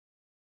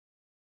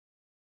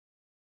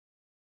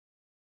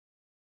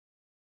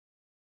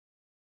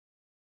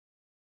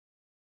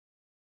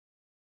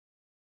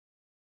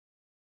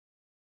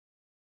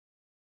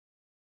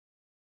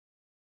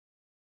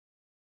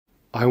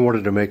I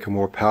wanted to make a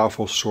more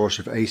powerful source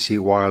of AC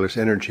wireless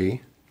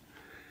energy,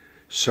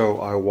 so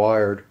I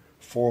wired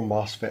 4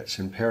 MOSFETs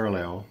in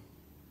parallel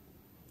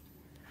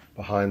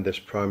behind this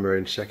primary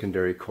and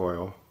secondary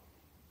coil,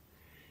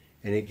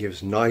 and it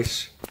gives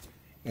nice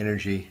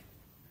energy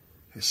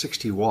at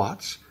 60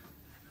 watts,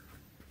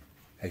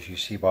 as you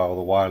see by all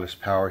the wireless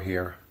power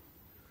here,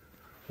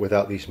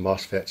 without these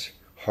MOSFETs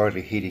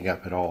hardly heating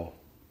up at all.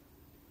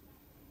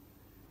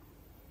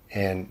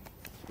 And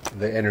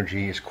the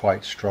energy is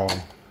quite strong.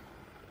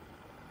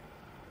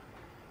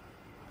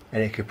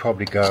 And it could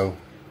probably go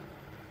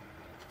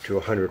to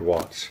 100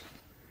 watts.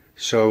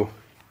 So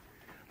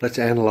let's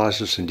analyze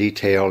this in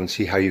detail and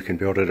see how you can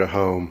build it at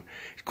home.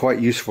 It's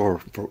quite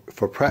useful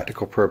for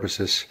practical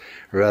purposes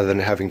rather than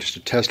having just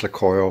a Tesla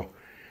coil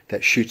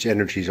that shoots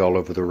energies all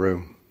over the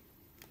room.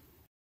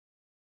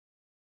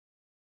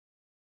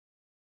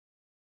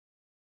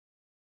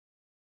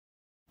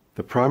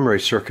 The primary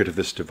circuit of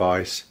this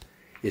device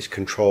is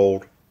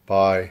controlled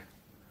by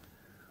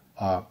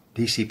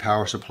DC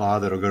power supply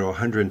that'll go to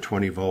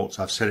 120 volts.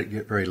 I've set it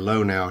get very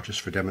low now just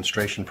for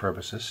demonstration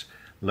purposes.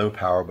 Low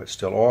power but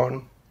still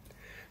on.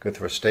 Go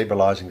through a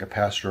stabilizing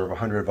capacitor of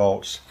 100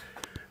 volts.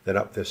 Then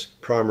up this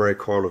primary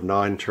coil of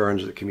 9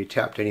 turns that can be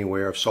tapped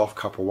anywhere of soft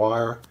copper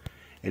wire.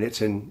 And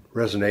it's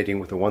resonating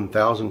with a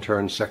 1000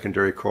 turn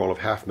secondary coil of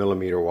 0.5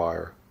 millimeter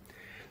wire.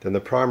 Then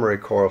the primary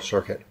coil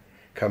circuit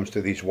comes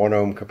through these 1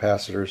 ohm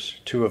capacitors,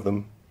 2 of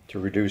them to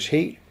reduce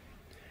heat,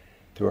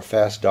 through a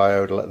fast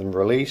diode to let them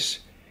release,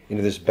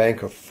 into this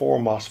bank of 4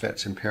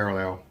 MOSFETs in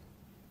parallel,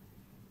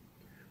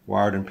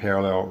 wired in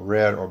parallel,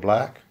 red or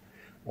black,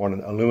 on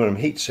an aluminum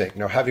heatsink.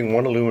 Now, having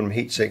one aluminum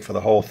heatsink for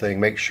the whole thing,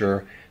 make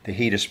sure the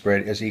heat is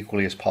spread as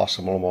equally as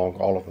possible among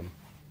all of them.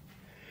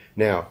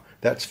 Now,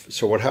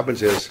 so what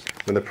happens is,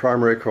 when the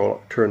primary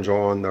coil turns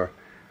on, the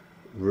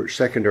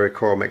secondary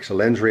coil makes a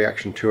lens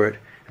reaction to it,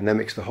 and that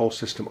makes the whole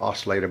system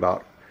oscillate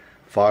about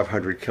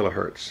 500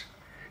 kilohertz.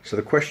 So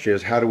the question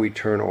is, how do we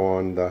turn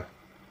on the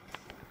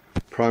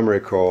primary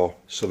coil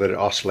so that it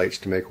oscillates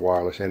to make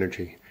wireless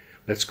energy?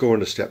 Let's go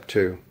into step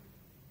 2.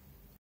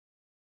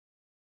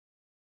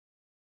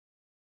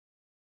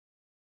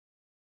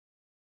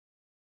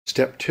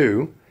 Step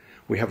 2,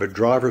 we have a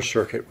driver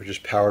circuit which is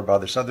powered by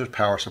this other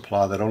power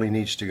supply that only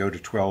needs to go to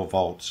 12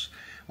 volts,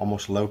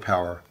 almost low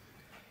power.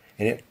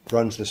 And it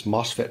runs this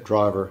MOSFET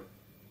driver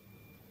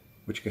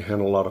which can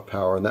handle a lot of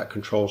power, and that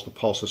controls the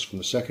pulses from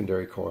the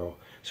secondary coil.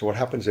 So what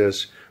happens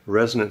is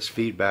resonance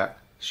feedback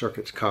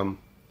circuits come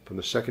from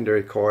the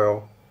secondary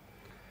coil,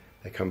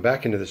 they come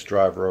back into this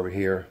driver over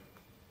here,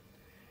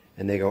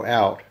 and they go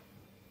out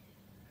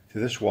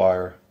through this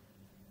wire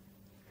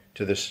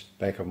to this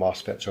bank of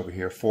MOSFETs over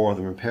here, 4 of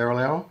them in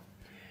parallel,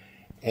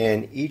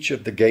 and each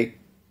of the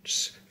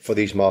gates for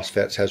these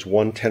MOSFETs has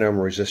one 10 ohm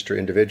resistor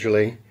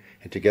individually,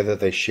 and together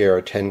they share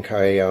a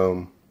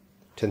 10,000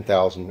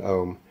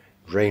 ohm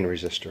drain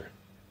resistor.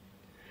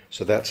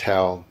 So that's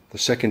how the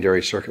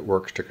secondary circuit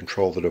works to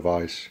control the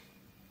device.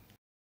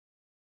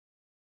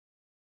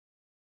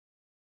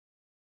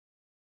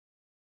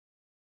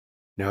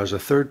 Now, as a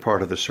third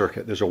part of the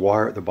circuit, there's a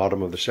wire at the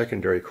bottom of the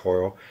secondary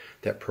coil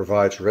that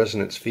provides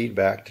resonance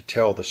feedback to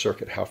tell the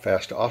circuit how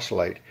fast to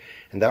oscillate.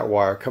 And that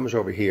wire comes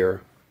over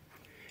here,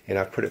 and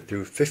I put it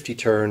through 50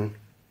 turn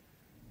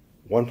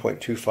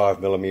 1.25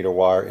 millimeter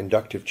wire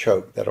inductive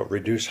choke that'll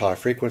reduce high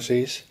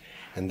frequencies,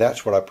 and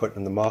that's what I put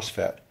in the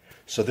MOSFET.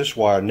 So this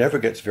wire never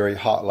gets very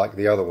hot like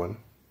the other one,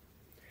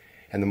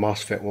 and the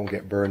MOSFET won't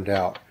get burned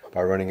out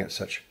by running at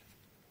such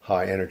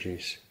high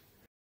energies.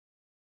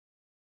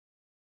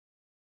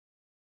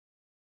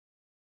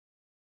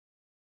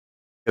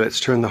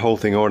 Let's turn the whole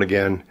thing on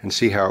again and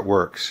see how it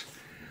works.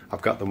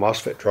 I've got the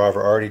MOSFET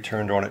driver already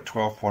turned on at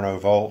 12.0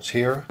 volts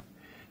here,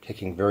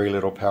 taking very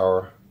little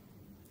power.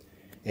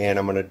 And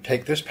I'm going to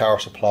take this power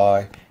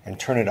supply and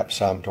turn it up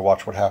some to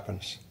watch what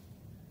happens.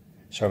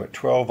 So I'm at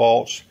 12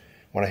 volts.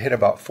 When I hit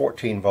about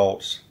 14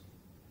 volts,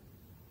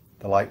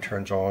 the light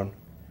turns on.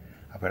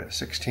 I've got it at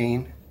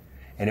 16,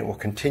 and it will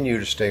continue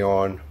to stay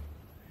on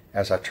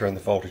as I turn the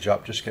voltage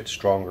up, just get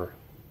stronger.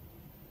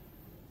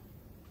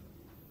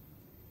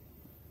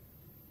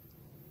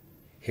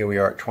 Here we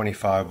are at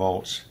 25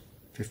 volts,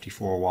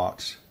 54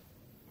 watts.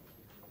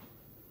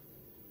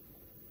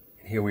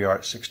 And here we are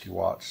at 60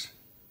 watts.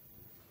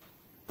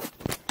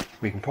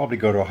 We can probably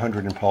go to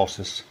 100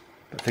 impulses,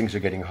 but things are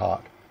getting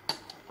hot.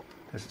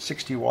 That's at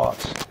 60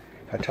 watts.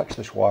 If I touch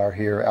this wire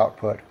here,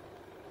 output,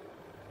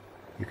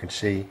 you can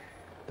see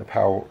the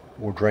power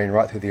will drain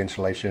right through the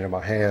insulation into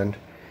my hand.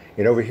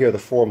 And over here, the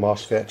 4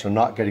 MOSFETs are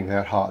not getting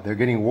that hot. They're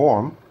getting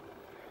warm,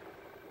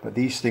 but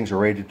these things are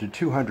rated to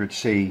 200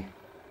 C,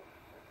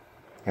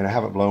 and I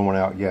haven't blown one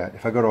out yet.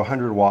 If I go to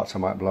 100 watts, I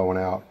might blow one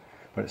out,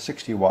 but at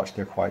 60 watts,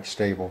 they're quite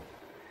stable.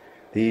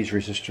 These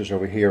resistors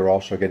over here are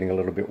also getting a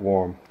little bit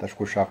warm. That's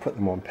where I put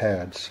them on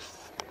pads.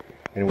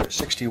 And we're at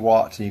 60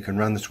 watts, and you can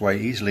run this way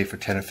easily for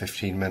 10 or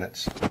 15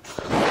 minutes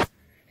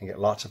and get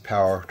lots of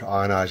power to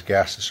ionize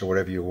gases or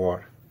whatever you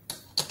want.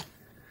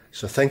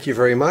 So thank you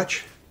very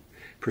much.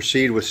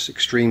 proceed with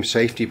extreme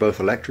safety both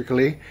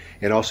electrically,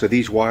 and also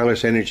these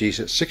wireless energies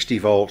at 60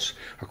 volts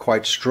are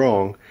quite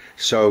strong,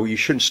 so you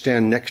shouldn't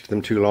stand next to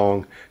them too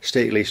long.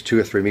 Stay at least 2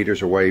 or 3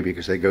 meters away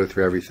because they go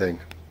through everything.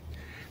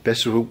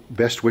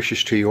 Best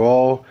wishes to you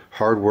all.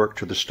 Hard work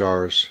to the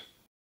stars.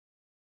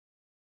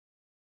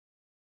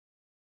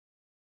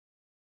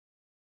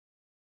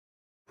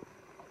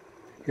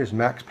 Here's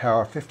max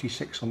power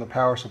 56 on the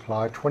power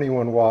supply,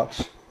 21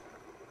 watts.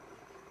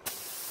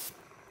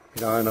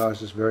 It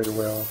ionizes very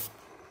well.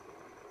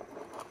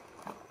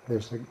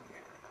 There's the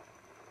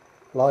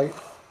light,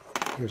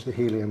 here's the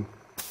helium.